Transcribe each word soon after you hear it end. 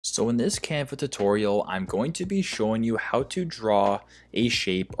So in this Canva tutorial, I'm going to be showing you how to draw a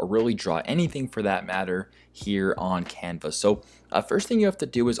shape or really draw anything for that matter here on Canva. So first thing you have to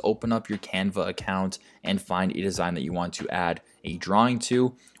do is open up your Canva account and find a design that you want to add a drawing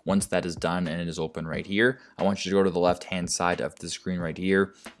to. Once that is done and it is open right here, I want you to go to the left hand side of the screen right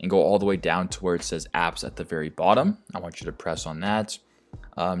here and go all the way down to where it says apps at the very bottom. I want you to press on that.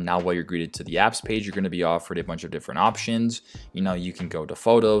 Now while you're greeted to the apps page, you're going to be offered a bunch of different options. You can go to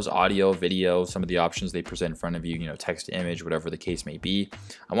photos, audio, video, some of the options they present in front of you, text to image, whatever the case may be.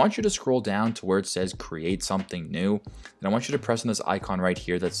 I want you to scroll down to where it says create something new. And I want you to press on this icon right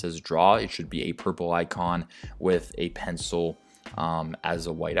here that says draw. It should be a purple icon with a pencil as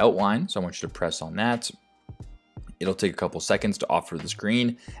a white outline. So I want you to press on that. It'll take a couple seconds to offer the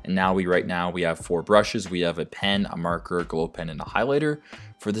screen. And now right now we have 4 brushes. We have a pen, a marker, a glow pen, and a highlighter.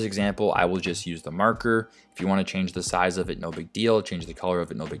 For this example, I will just use the marker. If you want to change the size of it, no big deal. Change the color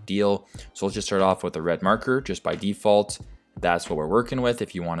of it, no big deal. So let's just start off with a red marker just by default. That's what we're working with.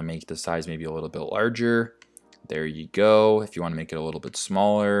 If you want to make the size maybe a little bit larger, there you go. If you want to make it a little bit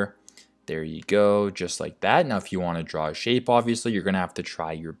smaller, there you go, just like that. Now, if you want to draw a shape, obviously, you're going to have to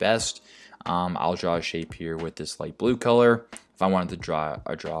try your best. I'll draw a shape here with this light blue color. If I wanted to draw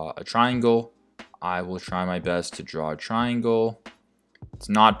a triangle, I will try my best to draw a triangle. It's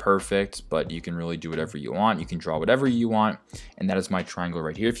not perfect, but you can really do whatever you want. You can draw whatever you want, and that is my triangle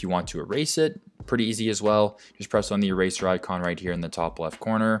right here. If you want to erase it, pretty easy as well. Just press on the eraser icon right here in the top left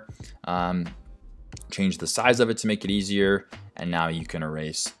corner. Change the size of it to make it easier, and now you can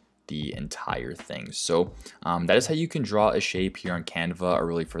erase the entire thing. So that is how you can draw a shape here on Canva, or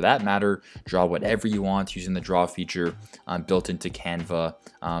really for that matter, draw whatever you want using the draw feature built into Canva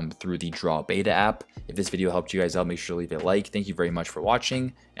through the Draw Beta app. If this video helped you guys out, make sure to leave a like. Thank you very much for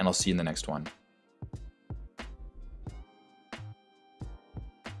watching, and I'll see you in the next one.